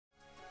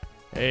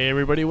Hey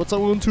everybody, what's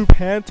up? Welcome to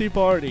Panty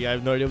Party. I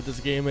have no idea what this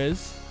game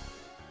is,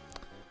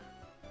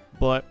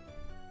 but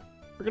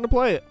we're gonna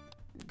play it,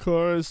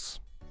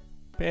 cause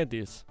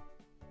panties.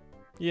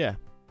 Yeah,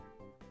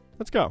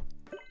 let's go.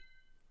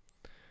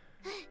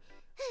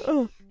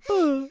 I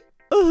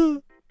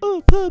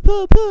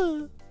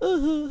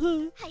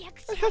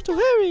have to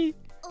hurry.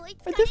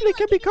 I definitely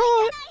can't be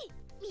caught.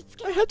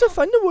 I have to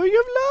find the warrior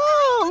of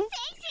love.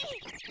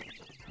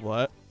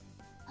 What?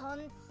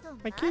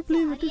 I can't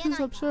believe that this is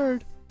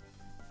absurd.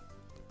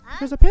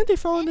 Because a panty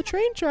fell on the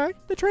train track.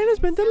 The train has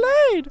been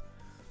delayed.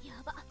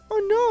 Oh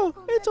no,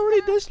 it's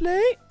already this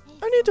late.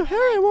 I need to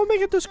hurry. I won't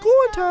make it to school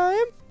in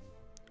time.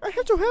 I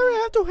have to hurry. I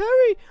have to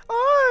hurry.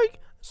 Oh,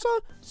 so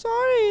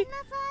sorry.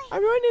 I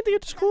really need to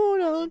get to school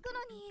now.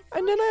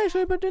 And then I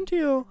actually bumped into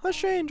you. How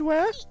strange.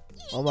 Where?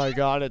 Oh my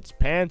god, it's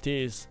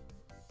panties.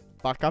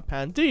 Baka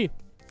Panty.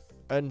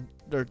 And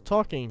they're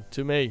talking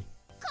to me.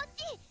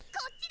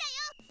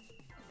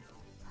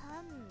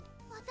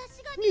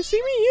 Can you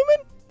see me,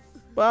 human?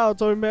 Wow,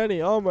 it's only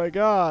many. Oh my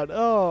god.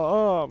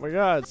 Oh my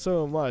god.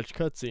 So much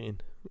cutscene.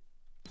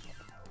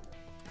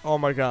 Oh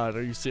my god.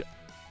 Are you serious?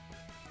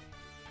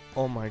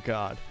 Oh my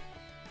god.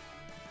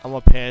 I'm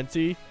a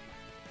panty?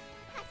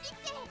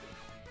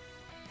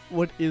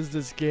 What is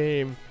this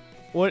game?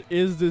 What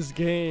is this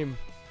game?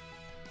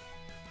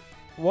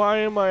 Why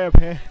am I a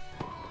pan?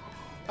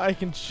 I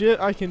can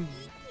shit. I can.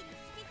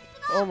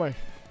 Oh my.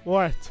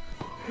 What?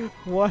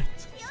 What?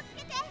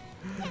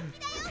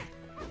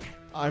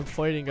 I'm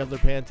fighting other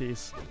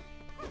panties.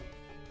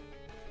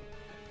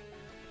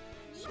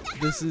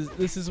 This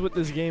is what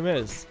this game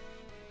is.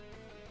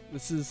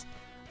 This is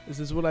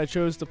what I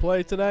chose to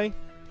play today.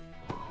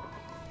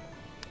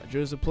 I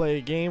chose to play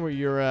a game where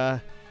you're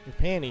your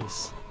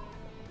panties.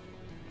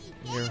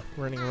 And you're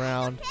running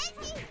around.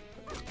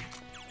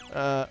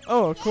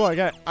 Oh cool,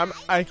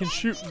 I can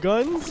shoot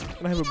guns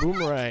and I have a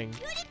boomerang.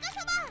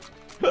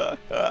 I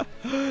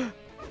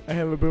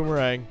have a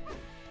boomerang.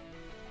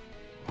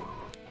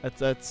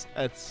 That's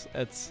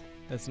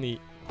neat.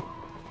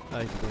 I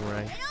like the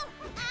boomerang.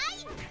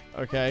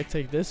 Okay,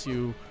 take this,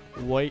 you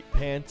white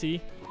panty.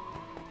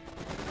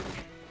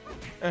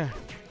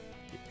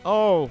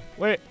 Oh,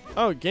 wait.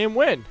 Oh, game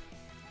win.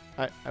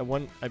 I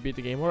won. I beat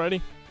the game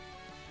already.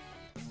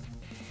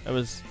 That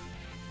was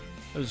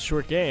a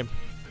short game.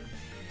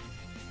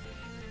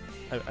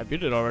 I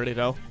beat it already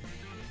though.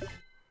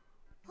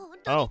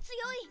 Oh.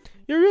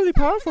 You're really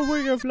powerful,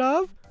 warrior of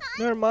love.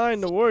 Never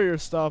mind the warrior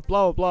stuff.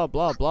 Blah blah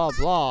blah blah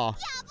blah.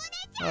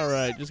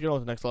 Alright, just get on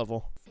to the next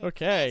level.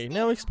 Okay,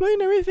 now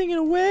explain everything in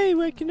a way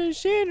where I can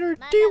understand, or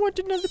do you want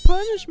another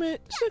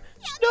punishment?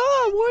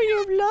 Stop,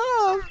 warrior of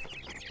love.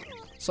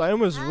 So I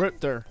almost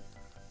ripped her.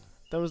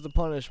 That was the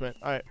punishment.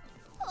 Alright.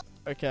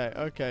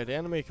 Okay, the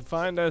enemy can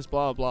find us,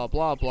 blah blah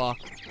blah blah.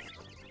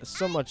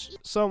 So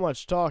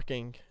much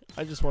talking.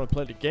 I just want to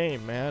play the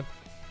game, man.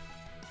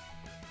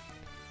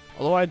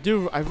 Although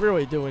I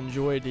really do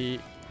enjoy the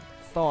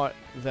thought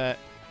that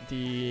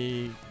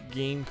the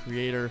game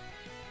creator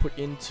put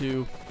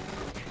into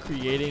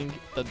creating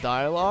the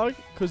dialogue,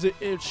 because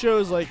it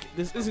shows like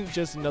this isn't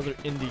just another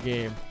indie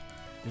game.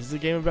 This is a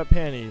game about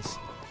panties,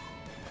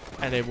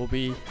 and it will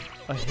be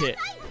a hit.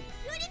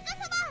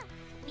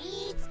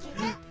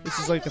 This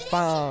is like the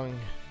thong,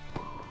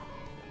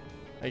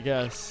 I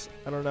guess.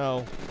 I don't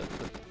know,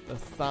 the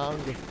thong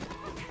of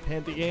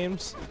panty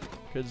games,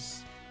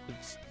 because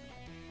it's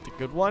the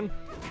good one.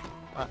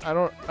 I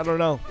don't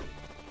know.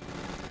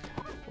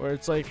 Where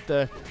it's like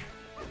the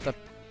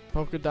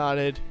polka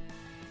dotted.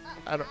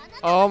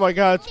 Oh my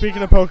god,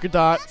 speaking of polka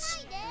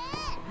dots.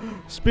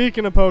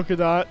 Speaking of polka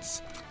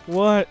dots.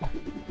 What?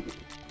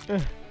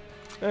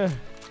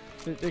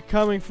 They're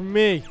coming for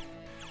me.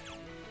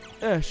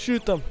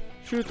 Shoot them.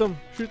 Shoot them.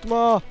 Shoot them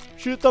all.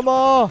 Shoot them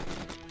all.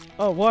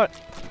 Oh, what?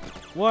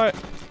 What?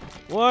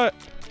 What?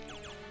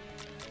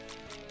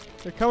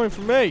 They're coming for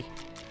me.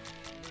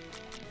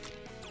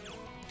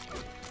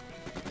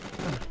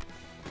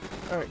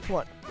 Alright, come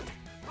on.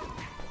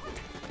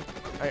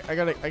 I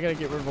gotta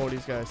get rid of all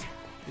these guys.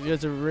 These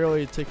guys are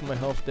really taking my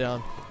health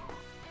down.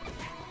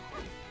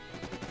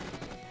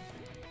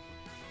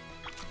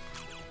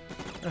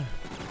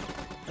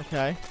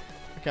 Okay,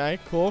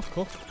 cool.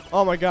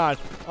 Oh my god,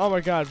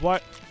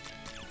 what?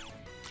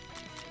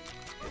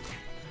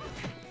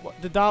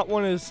 The dot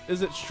one is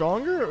it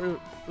stronger, or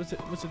what's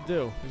it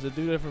do? Does it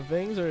do different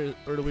things, or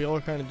do we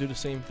all kind of do the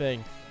same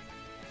thing?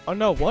 Oh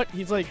no, what?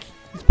 He's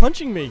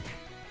punching me.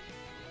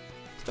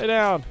 Stay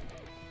down.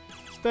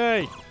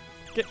 Stay.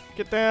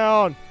 Get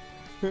down.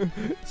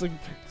 it's like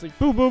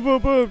boom, boom, boom,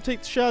 boom.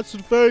 Take the shots to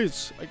the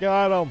face. I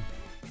got him.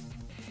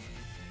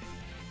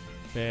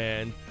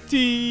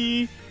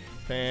 Panty.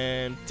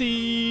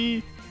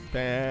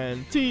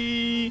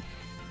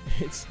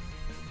 It's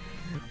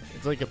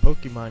like a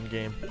Pokemon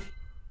game.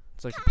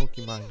 It's like a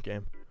Pokemon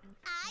game.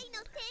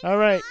 All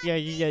right. Yeah.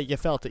 You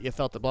felt it.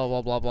 Blah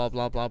blah blah blah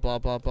blah blah blah blah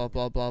blah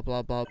blah blah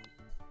blah blah.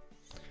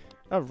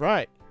 All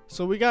right.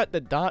 So we got the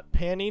dot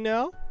panty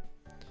now.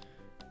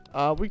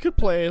 We could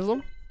play as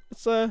them.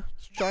 Let's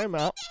try them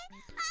out.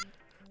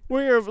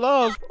 Warrior of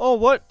love. Oh,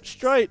 what?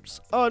 Stripes.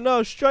 Oh,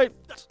 no.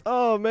 Stripes.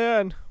 Oh,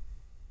 man.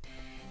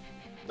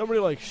 Nobody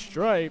likes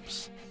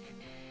stripes.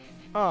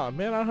 Oh,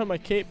 man. I don't have my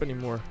cape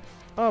anymore.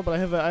 Oh, but I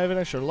have an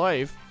extra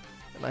life.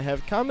 And I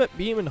have combat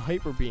beam and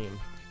hyper beam.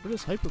 What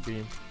is hyper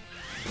beam?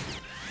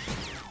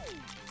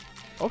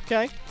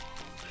 Okay.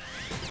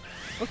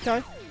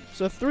 Okay.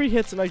 So 3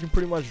 hits and I can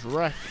pretty much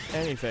wreck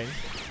anything.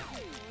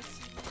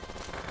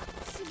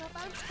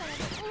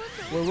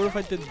 Well, what if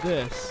I did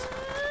this?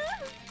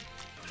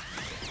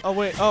 Oh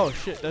wait, oh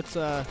shit, that's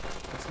not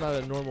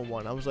a normal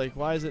one. I was like,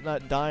 why is it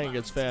not dying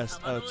as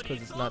fast? Oh, it's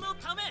because it's not.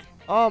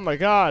 Oh my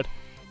god!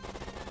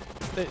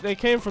 They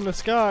came from the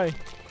sky.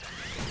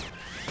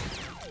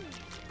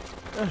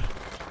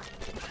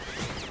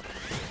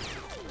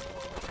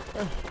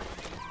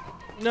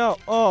 No!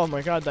 Oh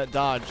my god, that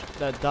dodge.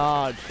 That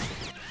dodge.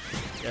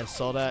 You guys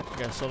saw that?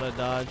 You guys saw that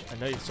dodge? I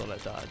know you saw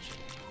that dodge.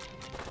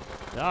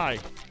 Die.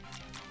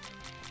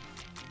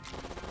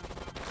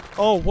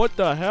 Oh, what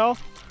the hell?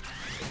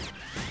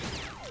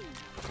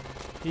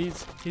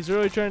 He's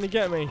really trying to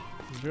get me.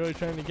 He's really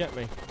trying to get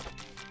me.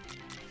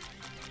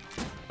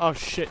 Oh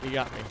shit, he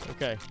got me.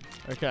 Okay.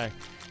 Okay.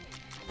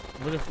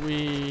 What if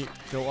we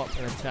go up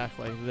and attack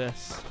like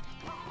this?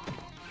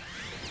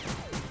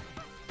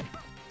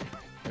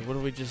 Like, what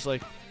if we just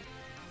like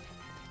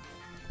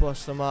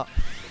bust them up?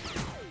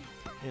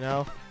 You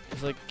know?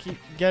 Just like keep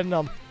getting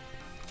them.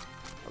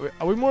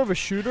 Are we more of a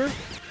shooter?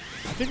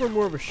 I think we're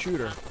more of a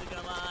shooter.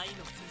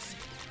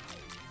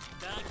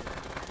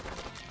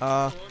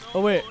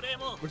 Oh wait.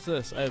 What's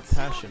this? I have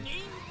passion.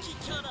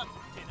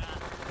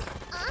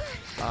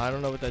 I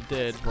don't know what that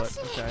did, but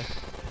okay.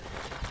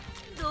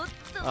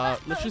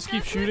 Let's just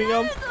keep shooting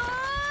them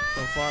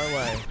from far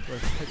away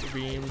with hyper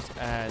beams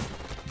and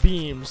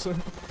beams.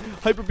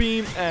 Hyper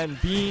beam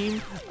and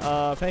beam.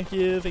 Thank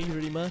you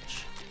very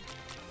much.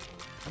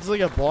 It's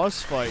like a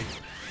boss fight.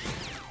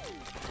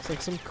 It's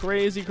like some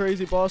crazy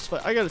boss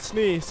fight. I gotta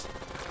sneeze.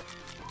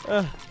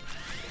 Oh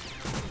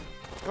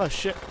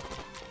shit.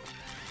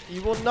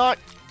 You will not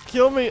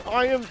kill me.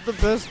 I am the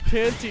best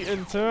panty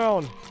in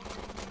town.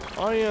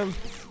 I am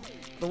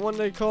the one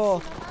they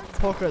call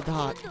Polka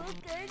Dot.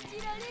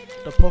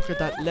 The Polka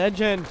Dot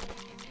legend.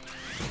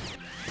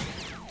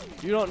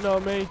 You don't know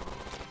me.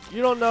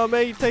 You don't know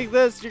me. Take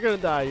this. You're gonna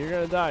die. You're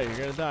gonna die. You're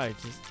gonna die.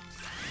 Just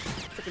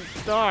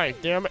freaking die.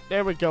 Damn it.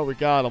 There we go. We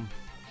got him.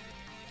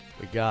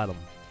 We got him.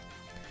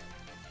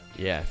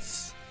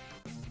 Yes.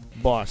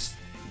 Boss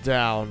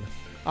down.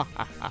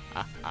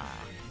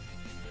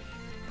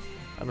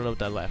 I don't know what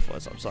that laugh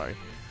was. I'm sorry.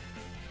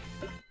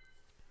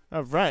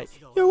 Alright.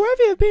 You're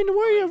worthy of being the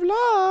warrior of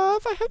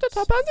love. I have to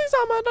tell Panty's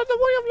armor that the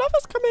warrior of love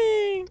is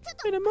coming.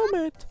 Wait a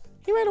moment.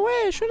 He ran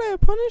away. Shouldn't I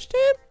have punished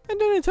him? And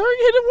then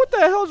interrogated him? What the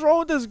hell's wrong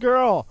with this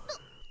girl?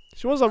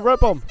 She wants to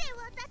rip him.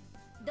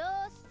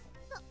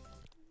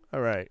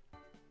 Alright.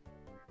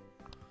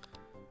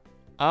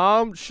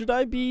 Should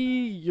I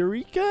be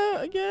Eureka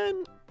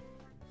again?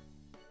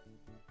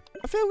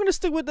 I think I'm gonna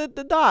stick with the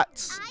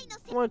dots.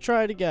 I wanna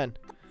try it again.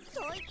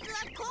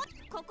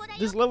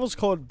 This level's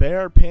called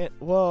Bear Pant.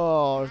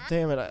 Whoa,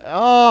 damn it.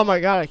 Oh my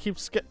god, I keep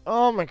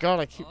oh my god,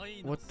 I keep.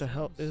 What the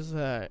hell is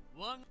that?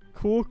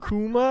 Cool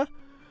Kuma?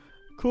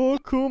 Cool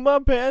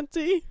Kuma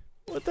Panty?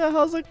 What the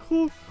hell's a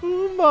cool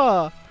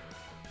Kuma?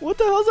 What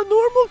the hell's a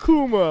normal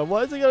Kuma?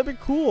 Why is it gotta be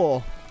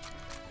cool?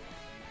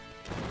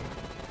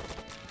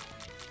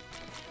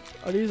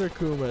 Oh, these are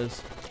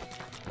Kumas.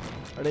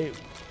 Are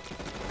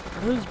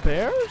those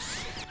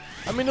bears?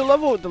 I mean, the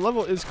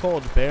level is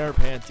called Bear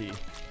Panty.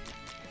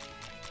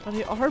 Oh,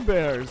 they are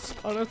bears.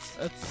 Oh, that's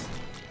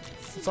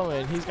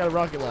something. He's got a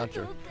rocket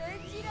launcher.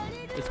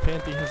 This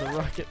Panty has a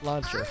rocket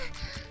launcher.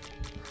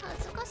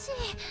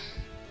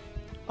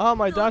 Oh,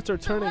 my dots are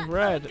turning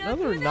red. No,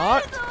 they're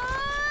not.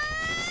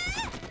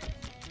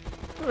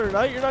 No, they're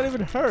not. You're not even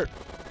hurt.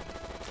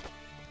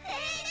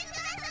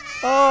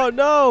 Oh,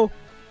 no.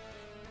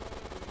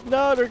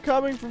 No, they're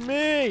coming for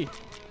me.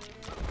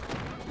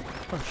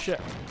 Oh,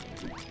 shit.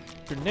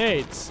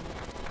 Grenades.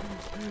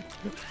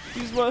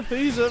 These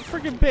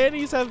freaking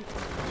panties have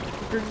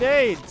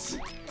grenades.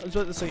 I was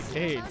about to say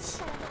AIDS.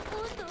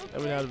 That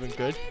would not have been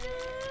good.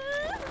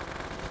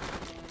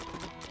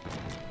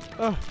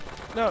 Oh,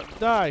 no,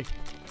 die.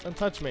 Don't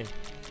touch me.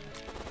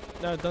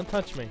 No, don't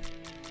touch me.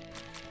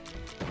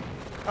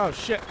 Oh,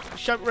 shit.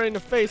 Shot me right in the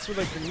face with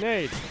a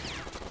grenade.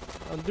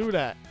 Don't do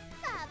that.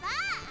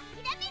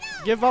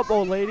 Give up,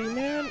 old lady,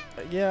 man.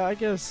 Yeah, I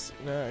guess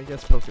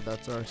polka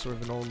dots are sort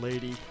of an old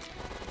lady.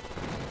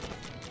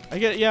 I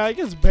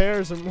guess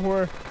bears are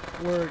more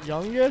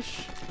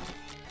youngish.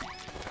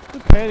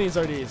 What panties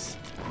are these?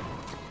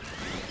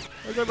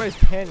 Where's everybody's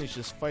panties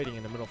just fighting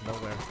in the middle of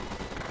nowhere?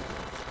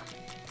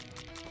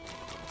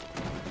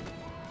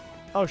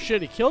 Oh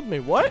shit, he killed me.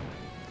 What?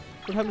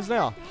 What happens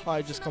now? Oh,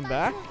 I just come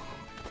back?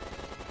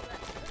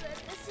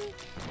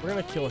 We're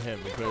gonna kill him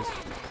because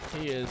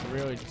he is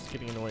really just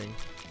getting annoying.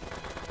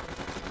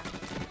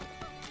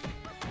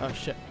 Oh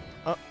shit.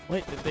 Oh,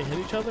 wait, did they hit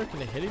each other? Can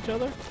they hit each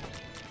other?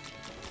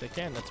 If they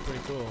can, that's pretty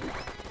cool.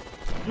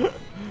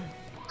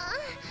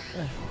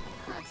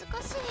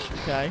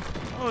 Okay.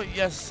 Oh,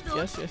 yes.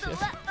 Yes,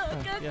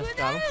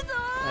 got him.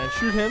 And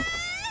shoot him.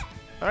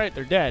 Alright,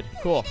 they're dead.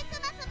 Cool.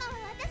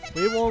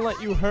 We won't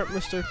let you hurt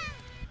Mr.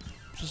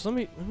 Just let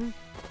me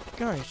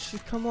guys,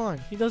 just come on.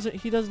 He doesn't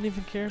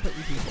even care about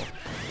you people.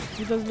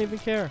 He doesn't even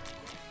care.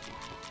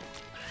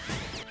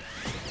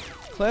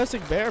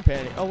 Classic bear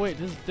panty. Oh wait,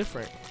 this is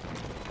different.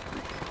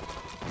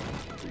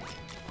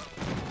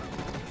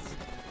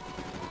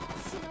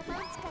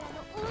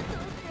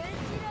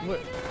 What?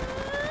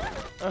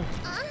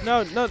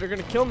 No, they're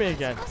gonna kill me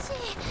again.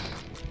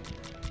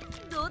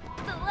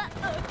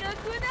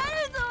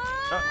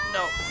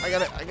 No, I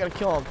gotta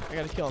kill him. I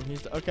gotta kill him.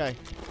 He's okay.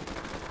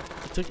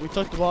 We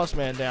took the boss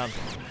man down.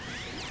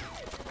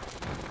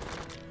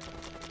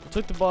 We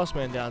took the boss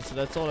man down, so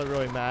that's all that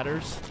really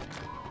matters.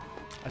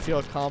 I feel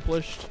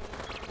accomplished.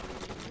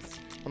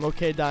 I'm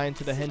okay dying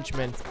to the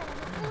henchman.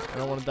 I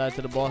don't want to die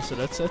to the boss, so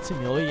that's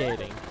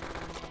humiliating.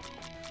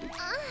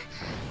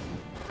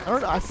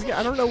 I forget.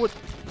 I don't know what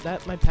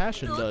my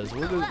passion does.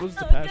 What does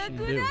the passion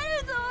do?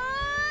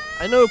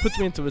 I know it puts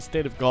me into a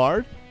state of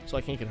guard, so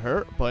I can't get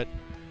hurt, but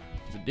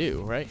what does it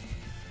do, right?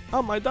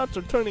 Oh, my dots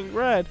are turning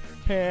red.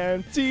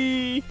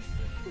 Panty.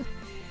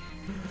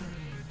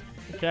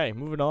 Okay,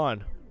 moving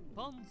on.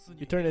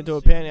 You turned into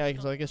a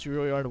panty, so I guess you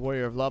really are the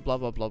warrior of blah blah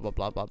blah blah blah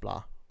blah blah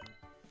blah.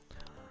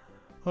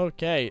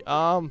 Okay,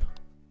 let's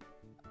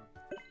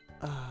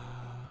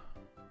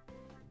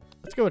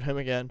go with him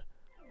again.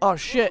 Oh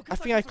shit, I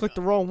think I clicked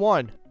the wrong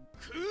one.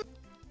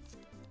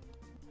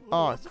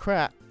 Oh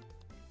crap.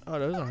 Oh,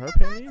 those are her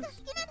panties?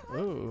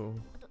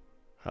 Ooh.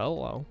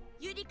 Hello.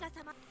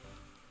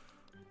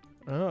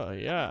 Oh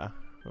yeah.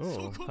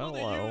 Oh,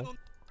 hello.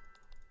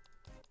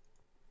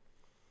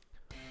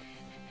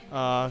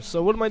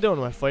 So what am I doing?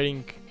 Am I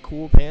fighting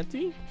cool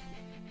Panty?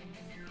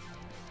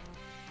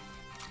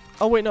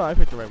 Oh wait, no, I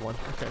picked the right one.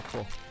 Okay,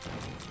 cool.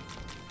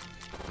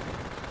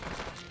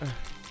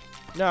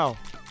 No,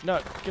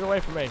 get away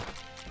from me.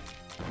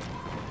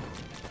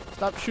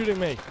 Stop shooting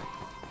me.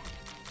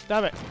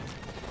 Stop it.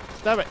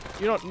 Stop it.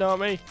 You don't know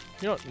me.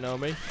 You don't know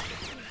me.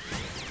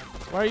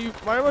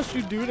 Why must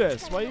you do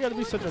this? Why you gotta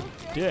be such a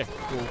dick,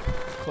 cool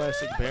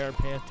classic bear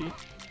Panty?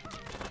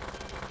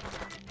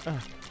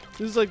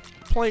 This is like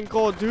playing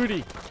Call of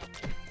Duty.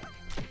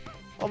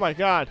 Oh my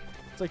god.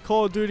 It's like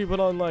Call of Duty but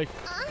on like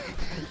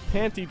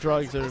Panty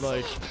drugs or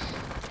like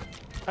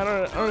I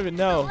don't even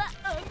know.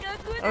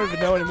 I don't even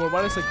know anymore.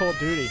 Why did I say Call of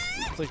Duty?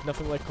 It's like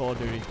nothing like Call of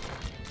Duty.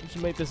 You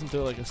should make this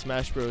into like a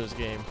Smash Bros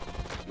game.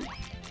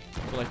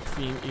 To like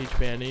theme each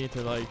panty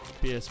to like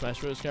be a Smash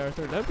Bros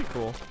character. That'd be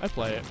cool. I'd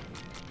play it.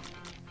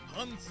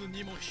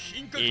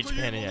 Each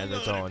panty has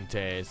its own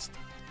taste.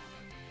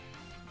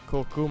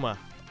 Kokuma.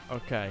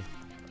 Okay.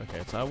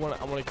 Okay, so I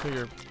wanna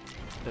clear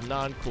the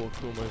non-cool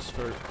Kumas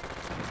for.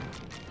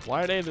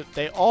 Why are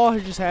they all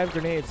just have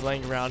grenades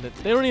laying around it.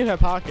 They don't even have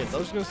pockets. I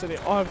was gonna say they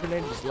all have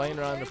grenades just laying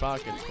around in their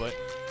pockets, but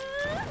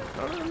I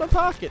don't have my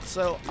pockets,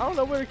 so I don't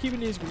know where they're keeping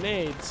these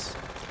grenades.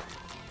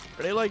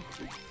 Are they like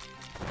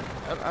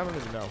I don't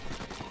even know.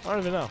 I don't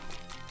even know.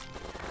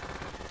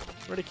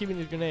 Where are they keeping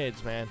these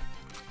grenades, man?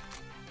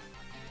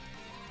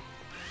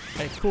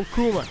 Hey, cool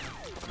Kuma,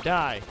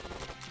 die.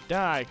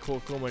 Die,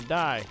 cool Kuma,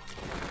 die.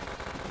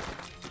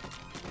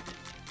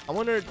 I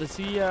wonder, does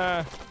he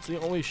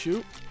only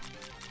shoot?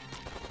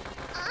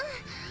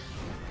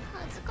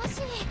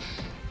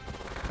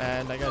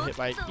 And I got hit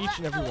by each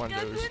and every one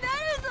of those.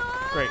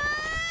 Great.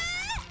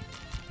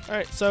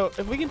 Alright, so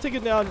if we can take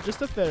it down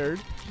just a third,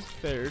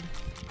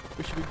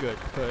 we should be good,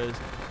 because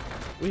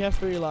we have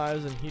 3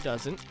 lives and he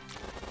doesn't.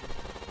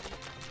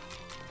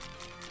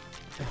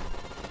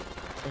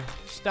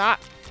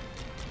 Stop!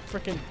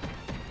 Frickin'.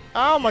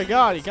 Oh my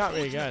god, he got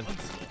me again.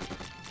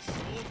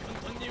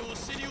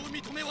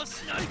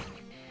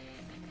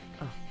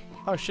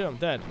 Oh shit, I'm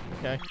dead.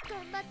 Okay.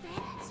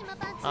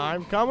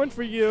 I'm coming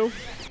for you.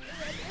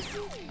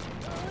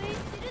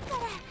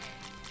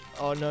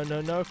 Oh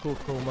no, cool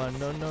Kuma.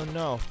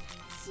 No.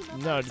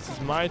 No, this is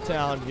my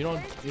town. You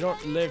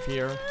don't live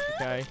here,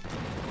 okay?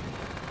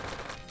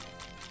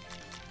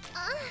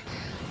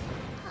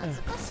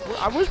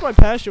 I wish my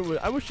passion would.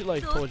 I wish it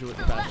like told you what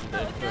the passion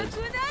did, because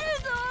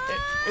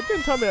it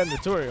didn't tell me that in the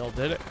tutorial,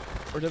 did it?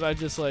 Or did I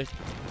just like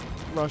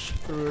rush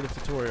through the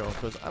tutorial?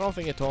 Because I don't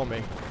think it told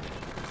me.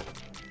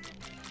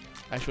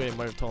 Actually, it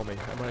might have told me.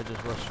 I might have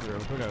just rushed through.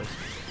 Who knows?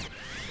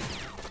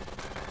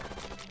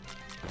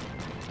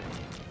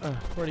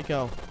 Where'd he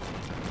go?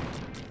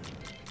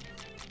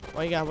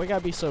 Why you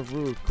gotta be so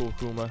rude, cool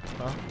Kuma?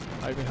 Huh?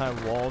 Hide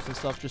behind walls and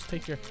stuff. Just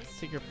take your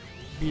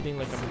beating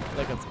like a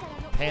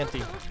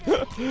panty.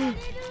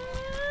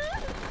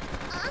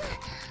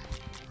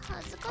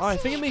 Oh, I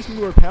think it makes me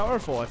more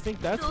powerful. I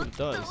think that's what it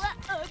does.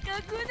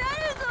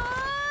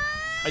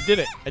 I did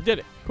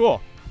it.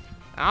 Cool.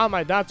 Ah,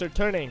 my dots are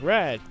turning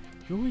red.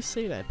 You always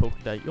say that,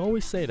 Polkadot. You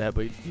always say that,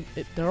 but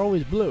they're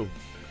always blue.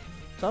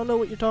 So I don't know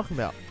what you're talking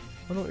about.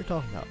 I don't know what you're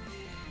talking about.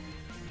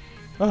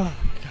 Oh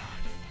my god.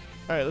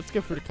 Alright, let's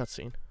get through the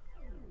cutscene.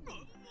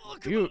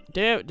 You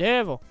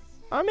devil.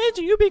 I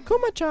imagine you be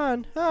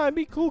Kuma-chan. I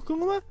be cool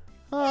Kuma.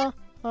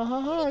 Ha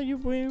ha ha, you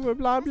blah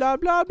blah blah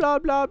blah blah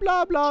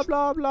blah blah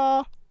blah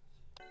blah.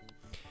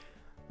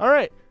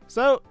 Alright,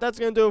 so that's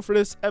gonna do it for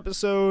this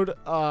episode.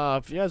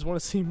 If you guys want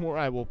to see more,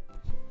 I will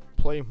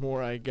play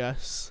more, I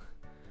guess.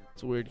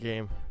 It's a weird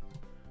game.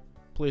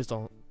 Please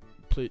don't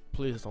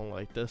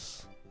like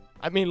this.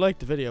 I mean, like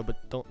the video,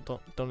 but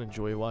don't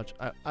enjoy watch.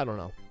 I don't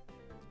know.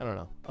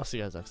 I'll see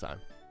you guys next time.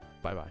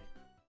 Bye bye.